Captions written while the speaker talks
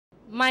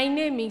My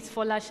name is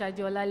Fola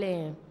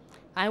Shadiolaleye.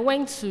 I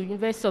went to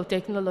University of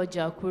Technology,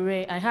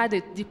 Akure. I had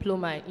a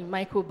diploma in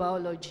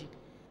microbiology.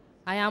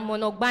 I am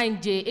an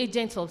Ogbanje,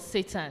 agent of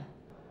Satan.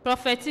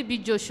 Prophet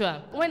TB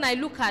Joshua, when I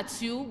look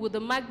at you with the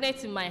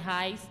magnet in my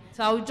eyes,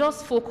 so I'll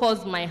just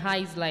focus my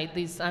eyes like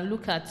this and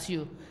look at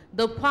you.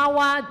 The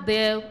power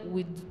there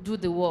will do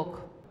the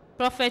work.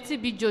 Prophet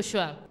TB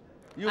Joshua,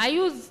 I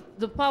use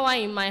the power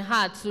in my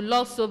heart to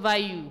lust over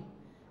you.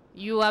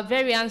 You are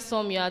very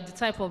handsome. You are the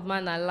type of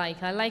man I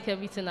like. I like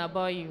everything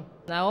about you.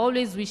 I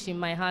always wish in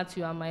my heart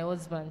you are my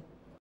husband.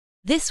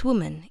 This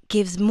woman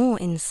gives more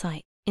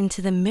insight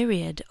into the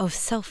myriad of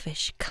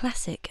selfish,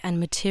 classic and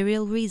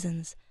material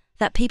reasons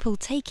that people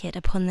take it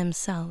upon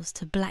themselves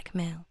to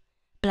blackmail,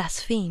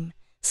 blaspheme,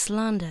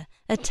 slander,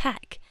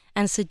 attack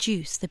and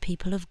seduce the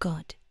people of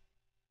God.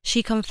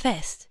 She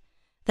confessed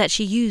that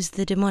she used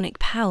the demonic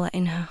power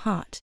in her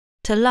heart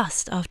to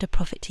lust after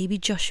Prophet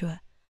TB Joshua.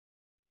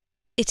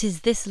 It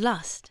is this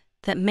lust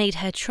that made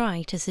her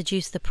try to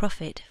seduce the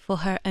prophet for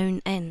her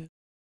own ends.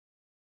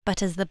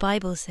 But as the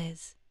Bible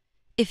says,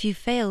 if you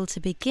fail to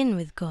begin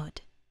with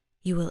God,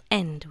 you will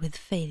end with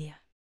failure.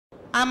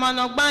 I'm an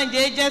Ogbanje,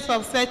 agent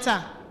of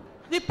Satan.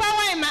 The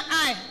power in my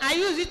eye, I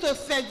use it to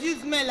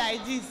seduce men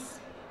like this.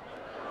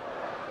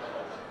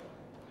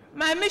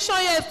 My mission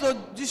here is to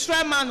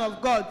destroy man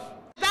of God.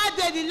 That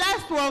day the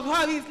light was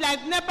hot. It's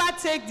like never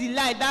take the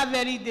light that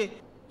very day.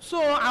 So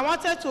I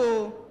wanted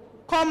to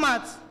come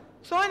out.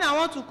 So when I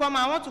want to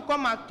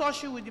come and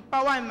touch you with the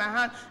power in my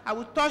hand. I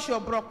will touch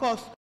your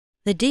bronchus.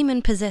 The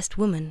demon-possessed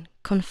woman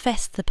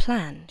confessed the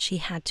plan she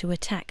had to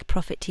attack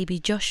Prophet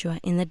TB Joshua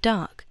in the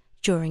dark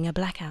during a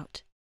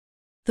blackout.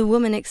 The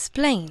woman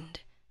explained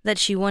that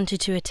she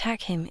wanted to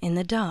attack him in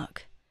the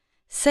dark,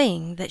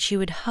 saying that she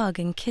would hug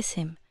and kiss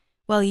him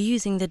while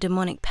using the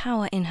demonic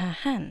power in her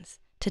hands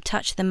to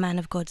touch the man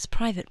of God's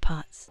private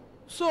parts.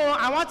 So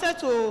I wanted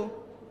to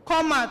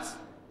come out.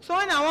 So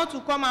when I want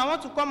to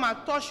come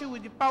and touch you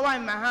with the power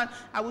in my hand.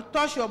 I will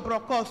touch your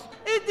bronchus.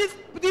 It is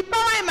the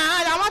power in my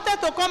hand. I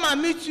wanted to come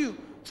and meet you.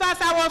 So as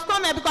I was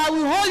coming, because I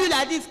will hold you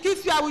like this,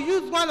 kiss you, I will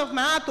use one of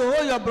my hands to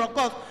hold your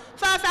bronchus.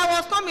 So as I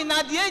was coming,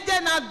 now the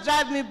angel now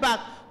drive me back.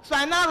 So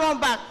I now run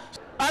back.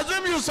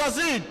 Assume you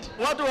succeed.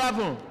 What will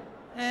happen?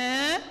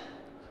 In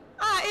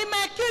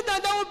my kingdom,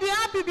 they will be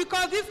happy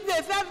because this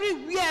place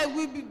everywhere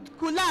will be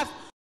collapsed.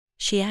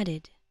 She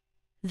added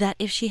that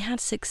if she had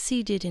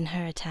succeeded in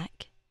her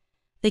attack,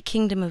 the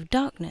kingdom of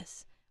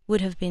darkness would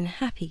have been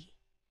happy,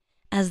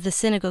 as the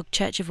synagogue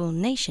church of all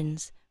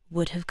nations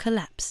would have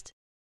collapsed.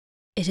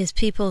 It is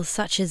people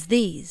such as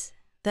these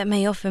that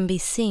may often be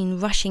seen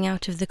rushing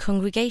out of the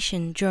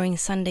congregation during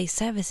Sunday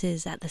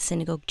services at the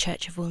synagogue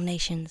church of all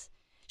nations,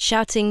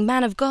 shouting,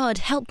 "Man of God,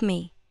 help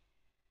me!"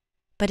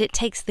 But it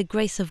takes the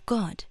grace of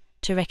God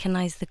to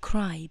recognize the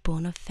cry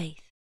born of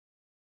faith.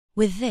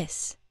 With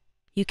this,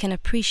 you can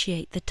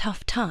appreciate the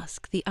tough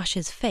task the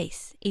ushers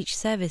face each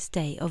service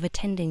day of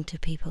attending to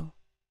people.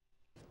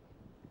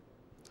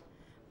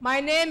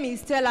 My name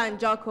is Stella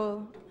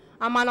Njoko.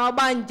 I'm an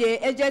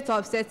Ogbanje, agent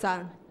of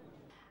Satan.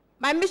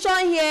 My mission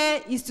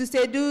here is to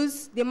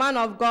seduce the man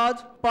of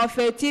God,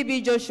 Prophet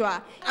TB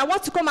Joshua. I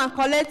want to come and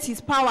collect his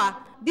power.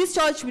 This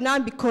church will now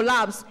be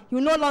collapsed. You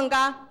will no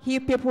longer hear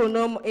people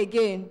no more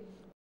again.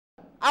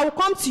 I will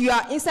come to you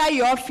inside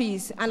your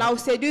office and I will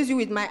seduce you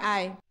with my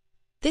eye.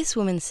 This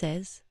woman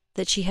says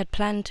that she had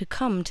planned to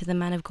come to the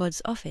man of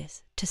God's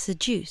office to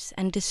seduce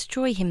and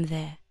destroy him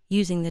there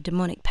using the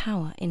demonic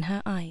power in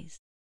her eyes.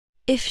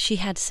 If she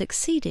had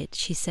succeeded,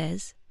 she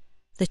says,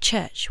 the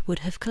church would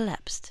have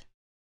collapsed.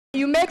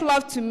 You make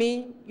love to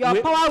me,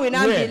 your power will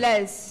now be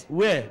less.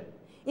 Where?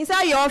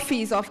 Inside your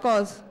office, of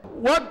course.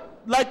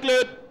 What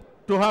likely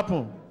to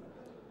happen?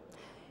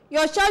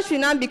 Your church will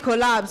now be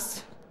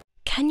collapsed.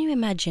 Can you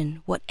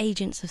imagine what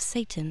agents of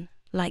Satan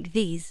like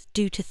these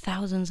do to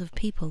thousands of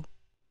people?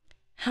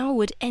 How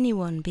would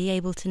anyone be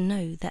able to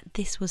know that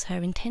this was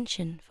her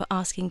intention for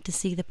asking to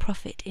see the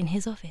prophet in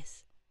his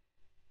office?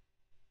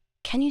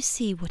 Can you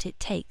see what it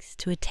takes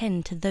to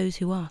attend to those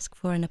who ask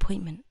for an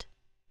appointment?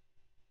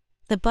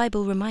 The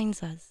Bible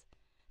reminds us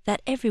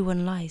that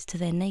everyone lies to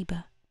their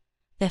neighbor.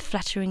 Their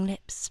flattering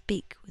lips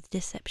speak with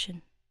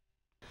deception.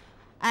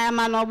 I am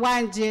an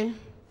Ogbanje,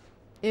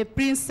 a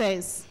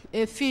princess,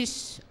 a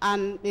fish,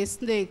 and a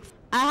snake.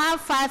 I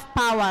have 5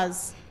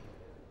 powers.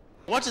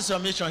 What is your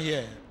mission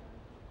here?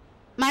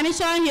 My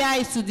mission here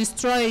is to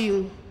destroy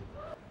you.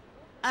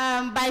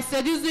 By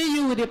seducing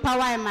you with the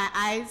power in my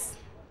eyes.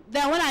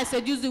 Then when I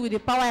seduce you with the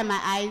power in my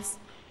eyes,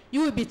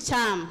 you will be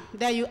charmed.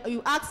 Then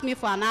you ask me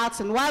for an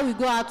outing. Why we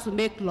go out to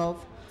make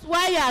love?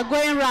 While you are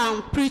going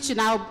around preaching,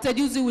 I'll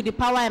seduce you with the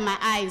power in my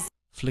eyes.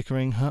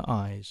 Flickering her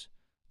eyes,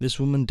 this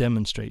woman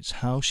demonstrates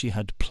how she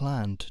had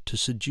planned to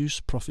seduce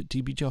Prophet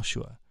TB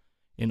Joshua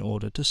in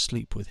order to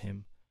sleep with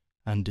him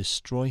and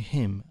destroy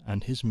him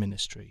and his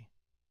ministry.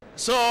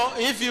 So,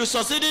 if you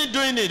succeed in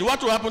doing it,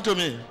 what will happen to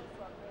me?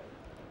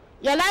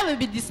 Your life will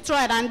be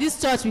destroyed and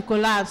this church will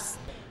collapse.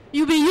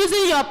 You'll be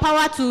using your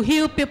power to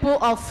heal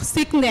people of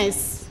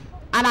sickness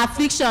and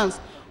afflictions.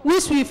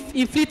 which we've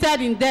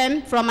inflicted in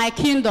them from my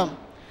kingdom.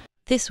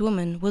 This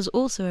woman was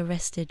also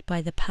arrested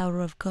by the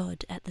power of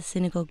God at the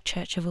Synagogue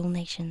Church of All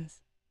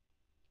Nations.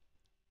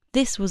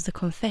 This was the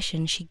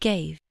confession she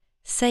gave,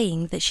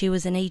 saying that she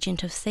was an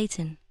agent of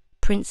Satan,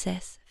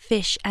 princess,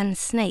 fish, and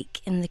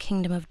snake in the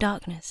kingdom of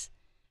darkness.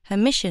 Her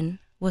mission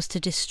was to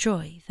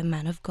destroy the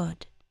man of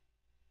God.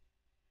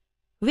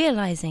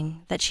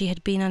 Realizing that she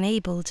had been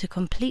unable to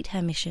complete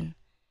her mission,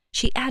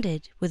 she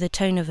added with a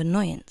tone of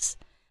annoyance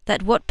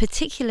that what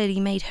particularly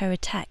made her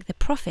attack the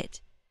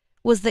prophet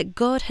was that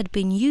God had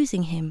been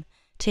using him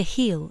to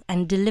heal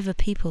and deliver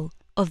people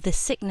of the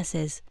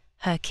sicknesses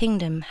her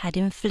kingdom had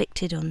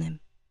inflicted on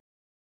them.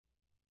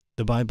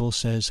 The Bible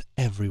says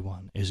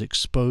everyone is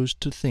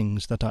exposed to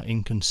things that are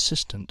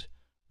inconsistent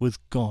with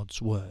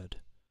God's word.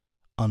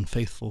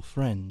 Unfaithful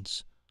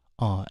friends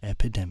are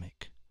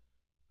epidemic.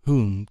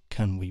 Whom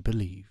can we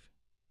believe?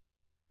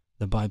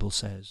 The Bible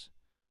says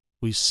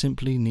we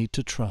simply need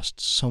to trust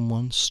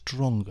someone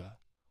stronger,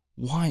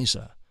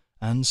 wiser,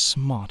 and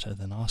smarter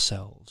than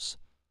ourselves,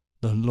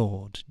 the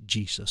Lord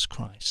Jesus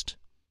Christ.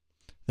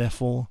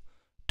 Therefore,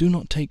 do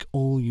not take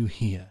all you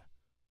hear,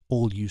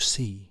 all you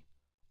see,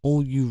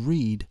 all you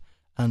read,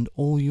 and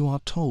all you are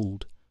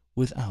told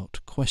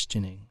without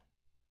questioning.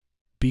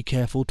 Be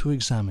careful to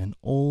examine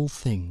all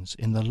things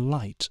in the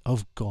light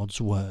of God's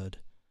word,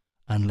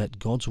 and let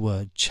God's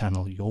word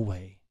channel your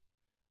way.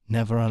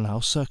 Never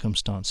allow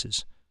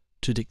circumstances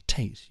to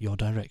dictate your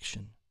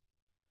direction.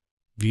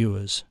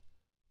 Viewers,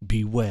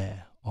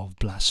 beware of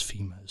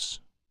blasphemers.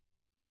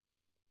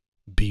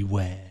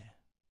 Beware.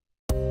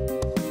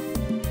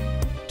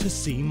 To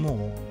see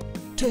more,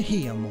 to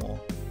hear more,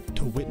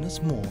 to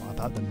witness more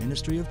about the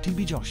ministry of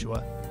TB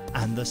Joshua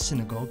and the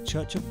Synagogue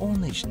Church of All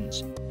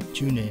Nations,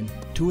 tune in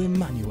to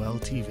Emmanuel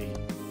TV.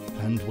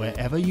 And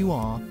wherever you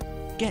are,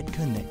 get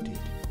connected.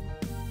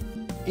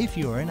 If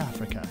you are in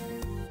Africa,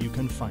 you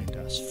can find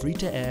us free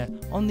to air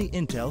on the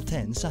Intel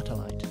 10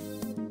 satellite.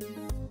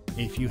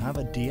 If you have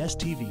a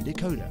DSTV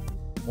decoder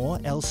or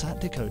LSAT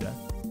decoder,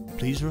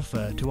 please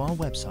refer to our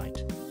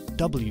website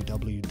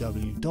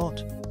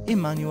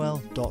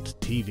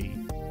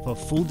www.emmanuel.tv for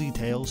full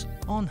details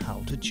on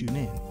how to tune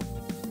in.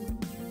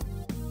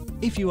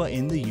 If you are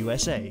in the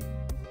USA,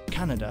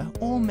 Canada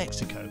or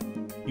Mexico,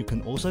 you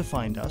can also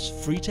find us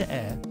free to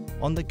air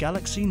on the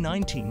Galaxy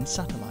 19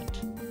 satellite.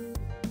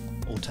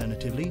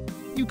 Alternatively,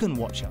 you can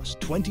watch us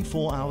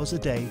 24 hours a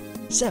day,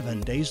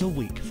 7 days a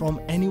week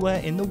from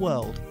anywhere in the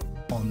world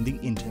on the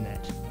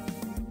internet.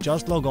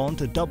 Just log on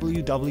to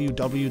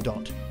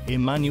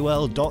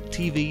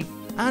www.emmanuel.tv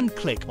and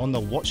click on the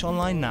Watch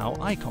Online Now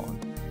icon.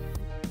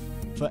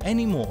 For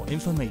any more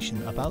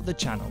information about the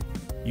channel,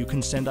 you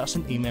can send us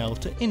an email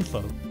to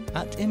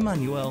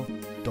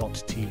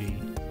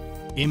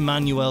info@emmanuel.tv.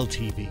 Emmanuel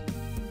TV,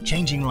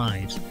 changing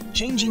lives,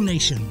 changing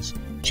nations,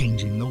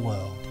 changing the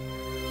world.